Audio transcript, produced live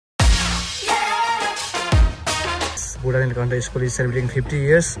Budhanilkantha School is celebrating 50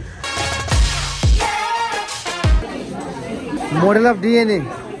 years. Model of DNA.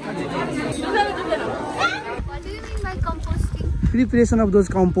 What do you mean by composting? Preparation of those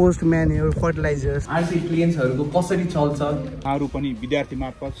compost, manure, fertilizers. आर्थिक क्लियन्सहरुको कसरी चल्छ आरु पनि विद्यार्थी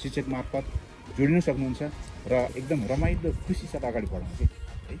मार्फत शिक्षक मार्फत जोडिन सक्नुहुन्छ र एकदम रमाइलो खुसी साथ अगाडि बढाउनु के है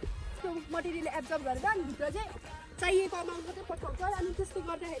त्यो मटेरियल एब्जर्ब गरेर अनि भित्र चाहिँ चाहिएको अमाउन्ट मात्रै पठाउँछ अनि त्यस्तो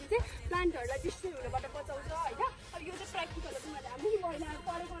गर्दाखेरि चाहिँ प्लान्टहरुलाई डिस्ट्रोय हुनबाट बचाउँछ हैन अब यो चाहिँ प्र्याक्टिकल हो मैले हामी महिना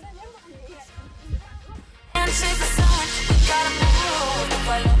पढेको नै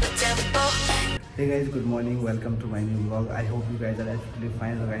Hey guys, good morning. Welcome to my new vlog. I hope you guys are absolutely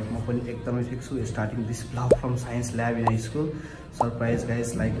fine. So guys, म पनि एकदमै ठिक छु. Starting this vlog from science lab in a school. Surprise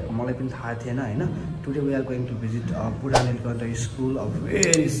guys, like मलाई पनि थाहा थिएन हैन. Today we are going to visit Budhanilkantha School, a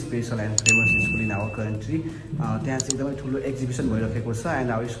very special and famous school in our country. त्यहाँ चाहिँ एकदमै ठुलो एक्जिबिसन भइरहेको छ and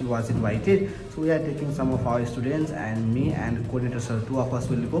our school was invited. So we are taking some of our students and me and coordinator sir, two of us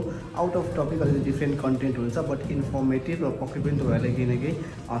will go out of topic. अलिकति different content हुन्छ but informative र पक्कै पनि तपाईहरुले केही न केही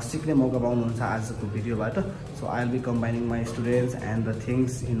सिक्ने मौका पाउनुहुन्छ आजको भिडियोबाट. So I'll be combining my students and the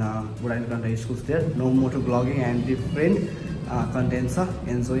things in Budhanilkantha schools there. No motor vlogging and different contents.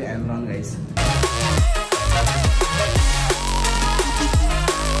 Enjoy and learn guys.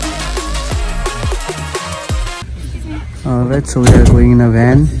 Alright, so we are going in a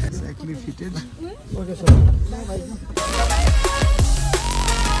van. Exactly fitted. Okay, sir.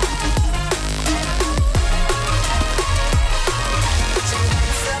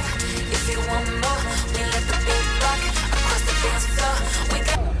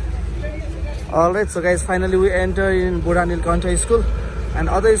 Alright, so guys, finally we enter in Budhanilkantha School and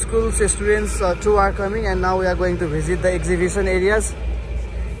other schools students too are coming, and now we are going to visit the exhibition areas.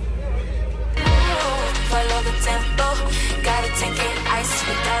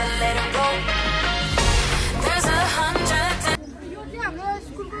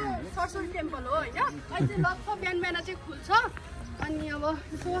 Temple हो हैन अहिले लगभग बिहान बिहान चाहिँ खुल्छ अनि अब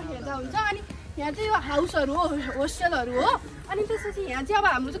यसो हेर्दा हुन्छ अनि यहाँ चाहिँ यो हाउसहरु हो होस्टेलहरु हो अनि त्यसपछि यहाँ चाहिँ अब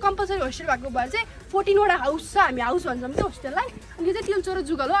हाम्रो चाहिँ कम्पल्सरी होस्टेल भएको भएर चाहिँ 14 वटा हाउस छ हामी हाउस भन्छौँ त्यो होस्टेललाई अनि यो चाहिँ तिलचो र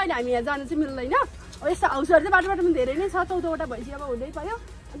जुगल हो अहिले हामी यहाँ जान चाहिँ मिल्दैन अब यस्तो हाउसहरु चाहिँ बाटो बाटोमा धेरै नै छ 14 वटा भइसक्यो अब हुँदै पर्यो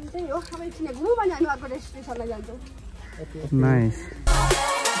अनि चाहिँ हो अब एकछिन घुमौँ अनि हामी अर्को डेस्टिनेसनलाई जान्छौँ. Nice.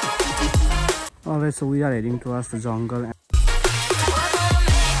 Alright, so we are heading towards the jungle.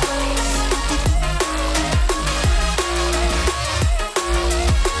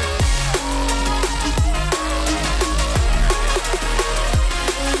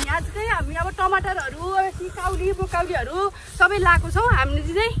 टमाटरहरु सिकाउली बोकाउलीहरु सबै लाएको छौं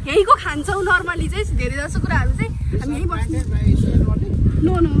हामीले चाहिँ यहीको खान्छौं नर्मली चाहिँ धेरै जसो कुराहरु चाहिँ हामी यही बस्छौं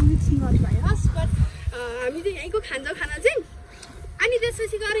no no it's not by us but हामी चाहिँ यहीको खान्छौं खाना चाहिँ अनि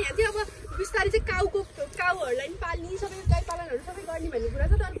त्यसपछि गएर यहाँ चाहिँ अब बिस्तारै चाहिँ काउहरुलाई पनि पाल्ने सबै गाई पालनहरु सबै गर्ने भन्ने कुरा छ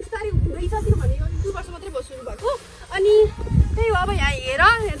तर बिस्तारै हुँदैछ किनभने यो 2 वर्ष मात्रै बस्नु भएको अनि त्यही हो अब यहाँ हेर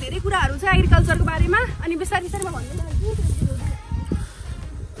धेरै कुराहरु छ एग्रिकल्चरको बारेमा अनि बिस्तारै बिस्तारै म भन्दै जान्छु.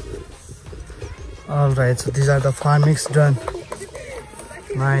 Alright, so these are the farmings done.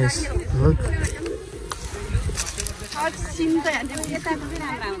 Nice. Look.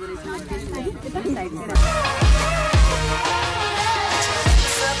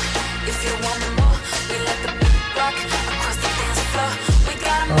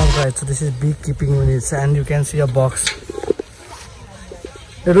 Alright, so this is beekeeping units and you can see a box.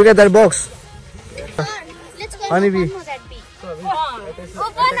 Hey, look at that box. Honeybee.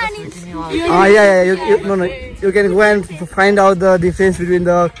 Yeah. You can go and find out the difference between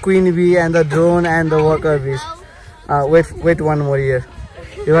the queen bee and the drone and the worker bees. Wait one more year.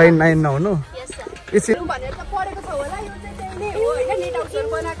 You are in 9 now, no? Yes, sir. It's in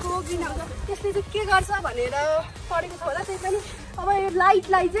अब यो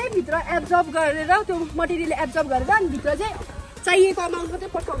लाइटलाई चाहिँ भित्र absorb गरेर त्यो material absorb गरेर अनि भित्र चाहिँ चाहिएको अमाउन्ट मात्रै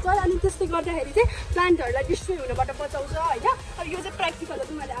पठाउँछ अनि त्यस्तै गर्दाखेरि चाहिँ प्लान्टहरुलाई डिस्ट्रोय हुनबाट बचाउँछ हैन अब यो चाहिँ प्र्याक्टिकल हो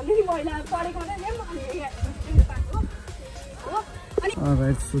मैले हामीले महिना पढेको नै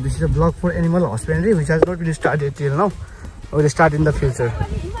Alright, so this is a blog for animal husbandry which has not been started till now. We will start in the future. Sir,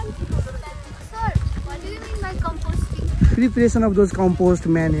 what do you mean by composting? Preparation of those compost,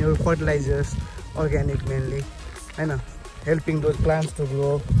 manure, fertilizers, organic mainly, and helping those plants to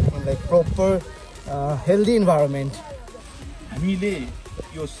grow in like proper healthy environment. हामीले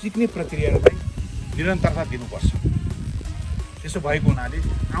यो सिक्ने प्रक्रियालाई निरन्तरता दिनुपर्छ. त्यसो भएको हुनाले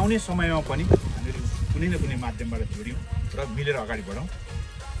आउने समयमा पनि हामीले कुनै न कुनै माध्यमबाट जोडियौं र मिलेर अगाडि बढौं.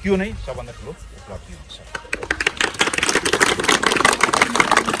 त्यो नै सबभन्दा ठुलो उपलब्धि हुन्छ.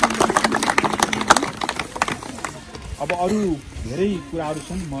 अब अरु धेरै कुराहरु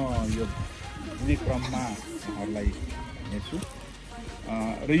छन् म यो दिने क्रममा उहाँहरूलाई हेर्छु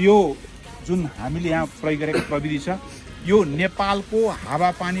र यो जुन हामीले यहाँ प्रयोग गरेको प्रविधि छ यो नेपालको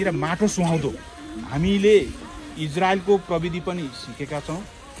हावापानी र माटो सुहाउँदो हामीले इजरायलको प्रविधि पनि सिकेका छौँ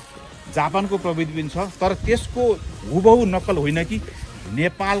जापानको प्रविधि पनि छ तर त्यसको हुबहु नक्कल होइन कि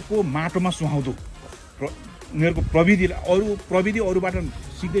नेपालको माटोमा सुहाउँदो उनीहरूको प्रविधि अरूबाट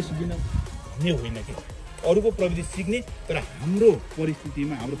सिक्दै सिक्दैन भन्ने होइन कि अरूको प्रविधि सिक्ने तर हाम्रो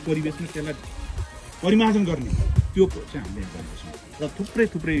परिस्थितिमा हाम्रो परिवेशमा त्यसलाई परिमार्जन गर्ने त्यो चाहिँ हामीले गर्दैछौँ र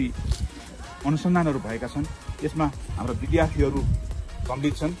थुप्रै अनुसन्धानहरू भएका छन् यसमा हाम्रो विद्यार्थीहरू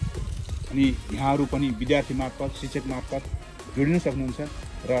सम्मिलित छन् अनि यहाँहरू पनि विद्यार्थी मार्फत शिक्षक मार्फत जोडिन सक्नुहुन्छ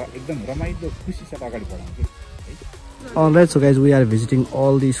र एकदम रमाइलो खुसी साथ अगाडि बढाउँछु। Alright, so guys, we are visiting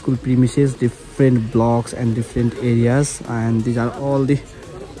all the school premises, different blocks and different areas, and these are all the.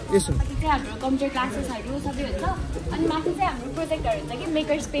 Yes, sir. हाम्रो कम्प्युटर क्लासेसहरु सबै हुन्छ अनि माथि चाहिँ हाम्रो प्रोजेक्टहरु हुन्छ कि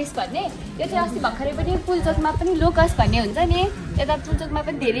मेकर स्पेस भन्ने यो चाहिँ अस्ति भर्खरै पनि पुलचोकमा पनि लोकस भन्ने हुन्छ नि यता पुलचोकमा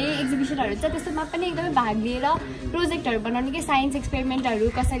पनि धेरै एक्जिबिसनहरु हुन्छ त्यसमा पनि एकदमै भाग लिएर प्रोजेक्टहरु बनाउने के साइन्स एक्सपेरिमेन्टहरु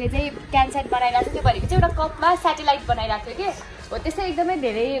कसैले चाहिँ क्यानसेट बनाइराछ त्यो भनेको चाहिँ एउटा कपमा स्याटेलाइट बनाइराख्यो के हो त्यसै एकदमै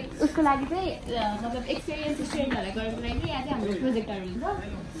धेरै उसको लागि चाहिँ मतलब एक्सपिरियन्स स्टुडेन्टहरुलाई गर्नको लागि यहाँ चाहिँ हाम्रो प्रोजेक्टहरु हुन्छ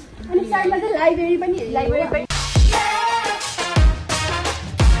अनि साइडमा चाहिँ लाइब्रेरी पनि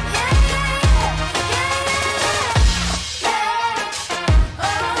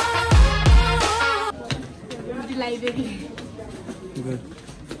Good.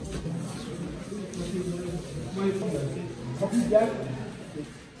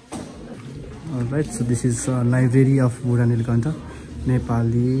 Alright, so this is library of Budhanilkantha,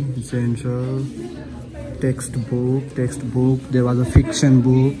 Nepali, general, textbook. There was a fiction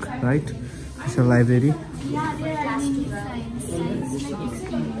book, right? It's a library. Yeah, there are science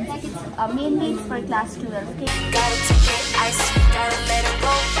like it's mainly for class 12. Okay? Gotta take it, ice, gotta let it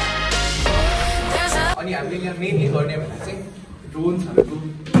go. अनि हामीले यहाँ mainly गर्ने भनेको चाहिँ ड्रोन्सहरुको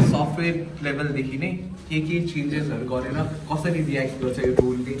software लेभलदेखि नै के चेन्जेसहरु गरेर कसरी रियाक्ट गर्छ यो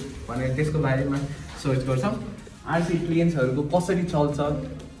ड्रोनले भनेर त्यसको बारेमा सर्च गर्छौं आरसी प्लेन्सहरुको कसरी चल्छ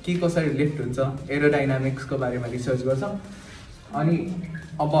के कसरी लिफ्ट हुन्छ एरोडायनामिक्सको बारेमा रिसर्च गर्छौं अनि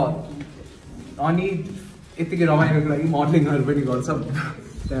यतिकै रमाइलोको लागि मोडलिङहरु पनि गर्छौं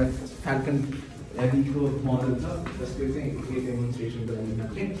त्यहाँ फ्याल्कन हेभीको मोडल छ जसको चाहिँ डेमोन्स्ट्रेसनको लागि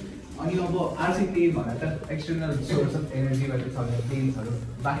मात्रै अनि अब आरसी प्लेन भनेर त एक्सटर्नल सोर्स अफ एनर्जीबाट चल्ने प्लेन्सहरु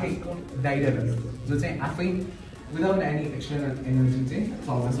बाहेक डाइडरहरु जो चाहिँ आफै विदाउट एनी एक्सटर्नल एनर्जी चाहिँ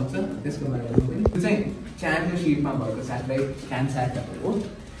चल्न सक्छ त्यसको बारेमा पनि त्यो चाहिँ च्यानको शेपमा भएको स्याटेलाइट क्यानस्याटहरु हो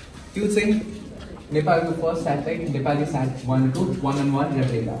त्यो चाहिँ नेपालको फर्स्ट स्याटेलाइट नेपाली स्याट 1 को 1-on-1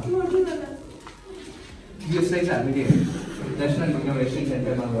 रेप्लिका हो यसलाई चाहिँ हामीले नेशनल इनोभेसन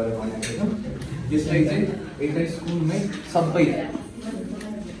सेन्टरमा गएर बनाएको छौं यसलाई चाहिँ एउटै स्कुलमै सबै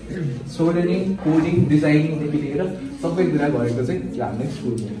सोल्डरिङ कोडिङ डिजाइनिङदेखि लिएर सबै कुरा गरेको चाहिँ हाम्रो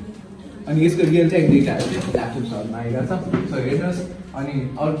स्कुलमा अनि यसको रियल टाइम डेटाहरु चाहिँ ल्यापटपमा आइरहेछ सो हेर्नुहोस् अनि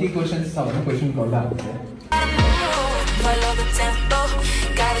अरू के क्वेशन्स छ भने क्वेशन गर्दा हुन्छ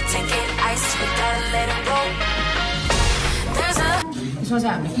यसमा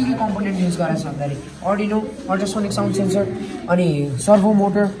चाहिँ हामीले के कम्पोनेन्ट युज गरेको छ भन्दाखेरि अर्डिनो अल्ट्रासोनिक साउन्ड सेन्सर अनि सर्भो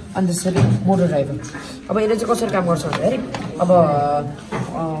मोटर अनि त्यसरी मोटर ड्राइभर अब यसले चाहिँ कसरी काम गर्छ भन्दाखेरि अब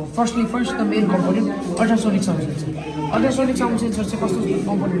first the main component ultrasonic sound sensor चाहिँ कस्तो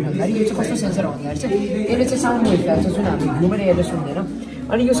कम्पोनेन्ट भन्दाखेरि यो चाहिँ कस्तो सेन्सर हो भन्दाखेरि चाहिँ यसले चाहिँ साउन्ड वेभ फ्याल्छ जुन हामी घुमेर हेर्न सुन्दैन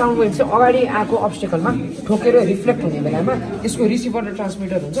अनि यो साउन्ड वेभ चाहिँ अगाडि आएको अब्स्टेकलमा ठोकेर रिफ्लेक्ट हुने बेलामा यसको रिसिभर र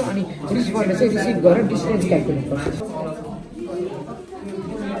ट्रान्समिटर हुन्छ अनि रिसिभरले चाहिँ रिसिभ गरेर डिस्टेन्स क्याल्कुलेट गर्छ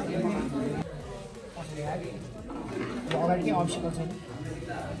अगाडि के अब्स्टेकल छैन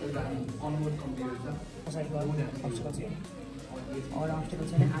पछाडि अब्स्टेकल छैन अगाडि अब्स्टेकल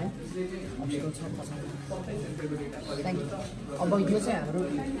छैन आयो अब्स्टेकल छ पछाडि थ्याङ्क यू अब यो चाहिँ हाम्रो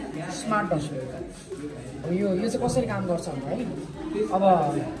स्मार्ट डस्टबिन अब यो चाहिँ कसरी काम गर्छ भन्दा है अब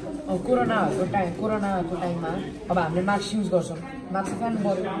कोरोनाको टाइममा अब हामीले मास्क युज गर्छौँ मास्क फाल्नु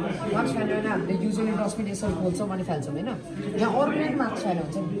पऱ्यो मास्क फाल्यो भने हामीले युजली डस्टबिन यसरी खोल्छौँ अनि फाल्छौँ होइन यहाँ अरूले मास्क फाल्यो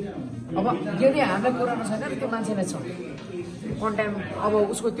हुन्छ नि अब यदि हामीलाई कोरोना छैन त्यो मान्छेलाई छ अन टाइम अब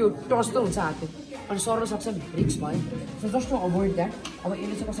उसको त्यो टच त हुन्छ हातले अनि सर्न सक्छ नि रिक्स भयो so just to avoid that अब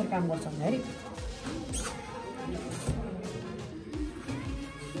यसले चाहिँ कसरी काम गर्छ भन्दाखेरि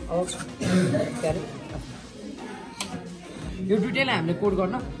यो दुइटैलाई हामीले कोड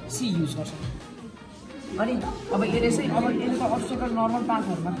गर्न सी युज गर्छ अनि अब यसले चाहिँ अब यसले त अब्स्टेकल नर्मल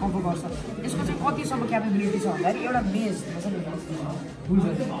पाथहरूमा कभर गर्छ यसको चाहिँ कतिसम्म क्यापेबिलिटी छ भन्दाखेरि एउटा मेज भन्छ नि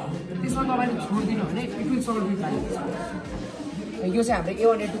त्यसमा तपाईँले छोडिदिनु भने it will serve with life यो चाहिँ हाम्रो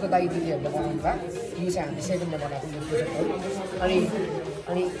A1 A2 को लागि दिदीहरूले बनाउनु भयो यो चाहिँ हामीले 7मा बनाएको यो प्रोजेक्ट हो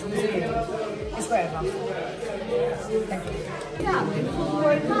अनि यो चाहिँ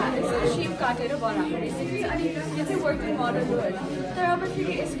शेप काटेर बनाएको बेसिकली अनि यो चाहिँ वर्किङ मोडल हो होइन तर अब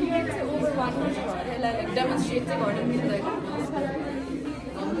फेरि एक्सपिरियन्स चाहिँ ओभर 1 month भयो यसलाई लाइक डेमोन्स्ट्रेट चाहिँ गर्न मिल्दैन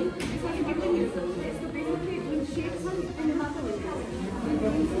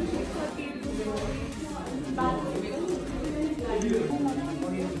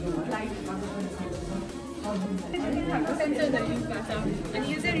सेन्सर्सहरू युज गर्छ अनि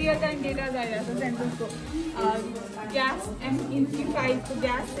यो चाहिँ रियल टाइम डेटा गइरहेको छ सेन्सर्सको ग्यास एन्ड इन्फ्युफाइडको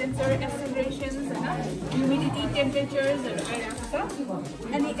ग्यास सेन्सर एक्सेलरेसन्स होइन ह्युमिडिटी टेम्परेचर्सहरू आइरहेको छ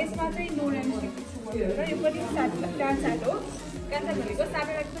अनि यसमा चाहिँ नोड एन्ड सिफ्ट र यो पनि क्यानस्याट हो क्यानस्याट भनेको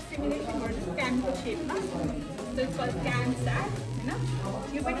स्याटेलाइटको सिमुलेसन गर्छ क्यानको शेपमा त्यसको क्यानस्याट होइन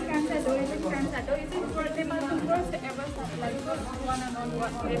यो पनि क्यानस्याट हो यो चाहिँ क्यानस्याट हो यो चाहिँ नेपालको फर्स्ट एभर स्याटेलाइटको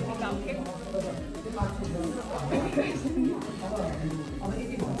 1-on-1 रेप्लिका हो के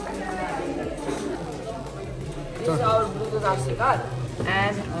This is our Bluetooth RC card,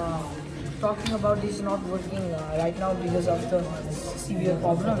 and talking about this not working right now because of the severe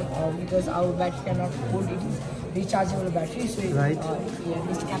problem, because our battery cannot hold it. Rechargeable battery, so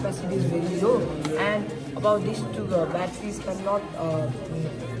its capacity is very low, and about these two batteries cannot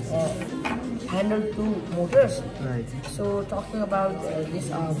handle 2 motors. Right. So talking about this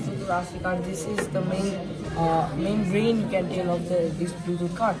Bluetooth RC card, this is the main brain you can tell of this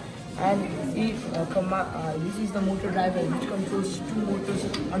Bluetooth card, and it this is the motor driver which controls 2 motors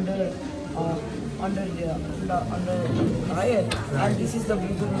under wire, and this is the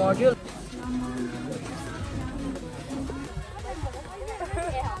Bluetooth module.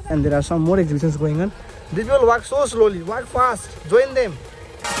 And there are some more exhibitions going on. These people walk so slowly, walk fast, join them.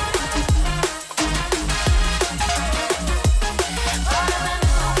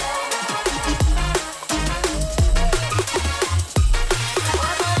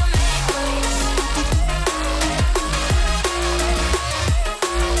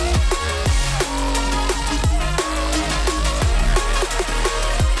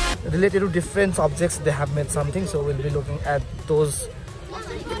 Related to different subjects, they have made something, so we'll be looking at those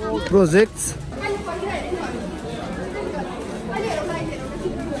projects.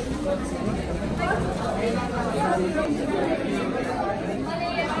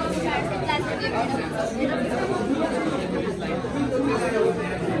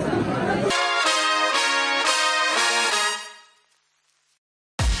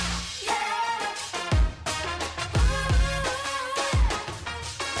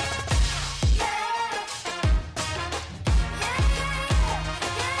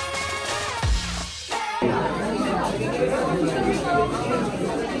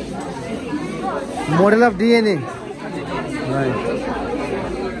 Model of DNA. Right.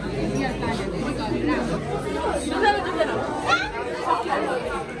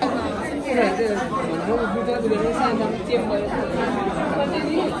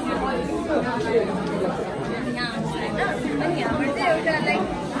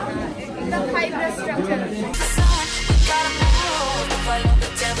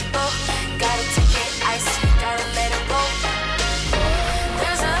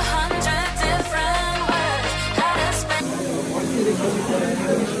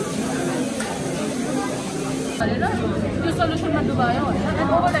 त्यो सल्युसनमा डुबायो होइन अनि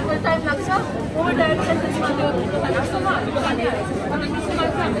ओभरटाइमको time लाग्छ overtime सेन्टेन्समा त्यो लास्टमा हामीले पानी हालेको छ अनि त्यसमा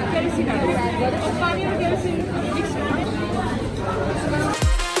चाहिँ हामीले केरोसिन हालेको छ पानी र kerosene mix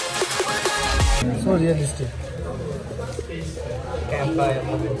So realistic. Campfire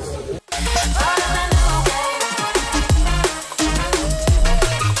moments.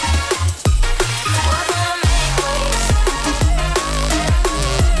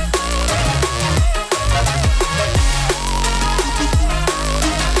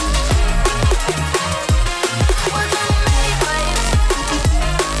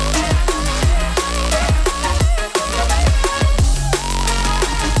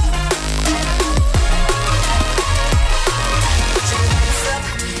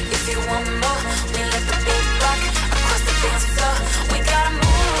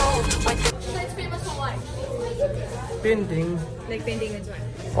 Painting. Like painting as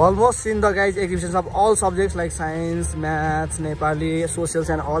well. Almost seen the guys exhibitions of all subjects like science, maths, Nepali, socials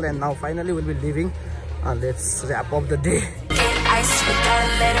and all, and now finally we'll be leaving. Let's wrap up the day. There's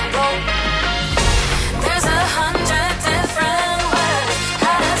 100 different ways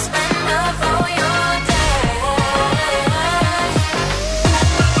how to spend up all your day.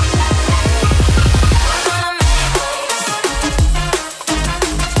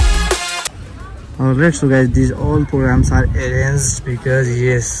 Alright, so guys, these all programs are arranged because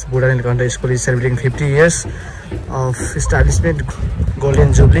yes, Budhanilkantha School is celebrating 50 years of establishment,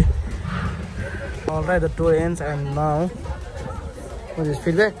 Golden Jubilee. Alright, the tour ends and now what is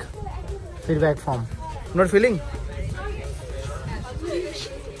feedback? Feedback form. Not feeling?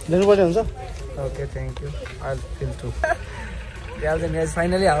 Okay, thank you. I'll feel too. Yeah, then guys,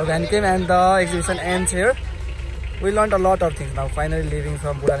 finally our van came and the exhibition ends here. We learned a lot of things now. Finally leaving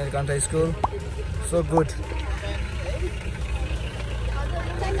from Budhanilkantha School. So good.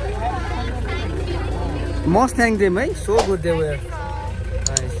 Must thank them, eh? So good they were.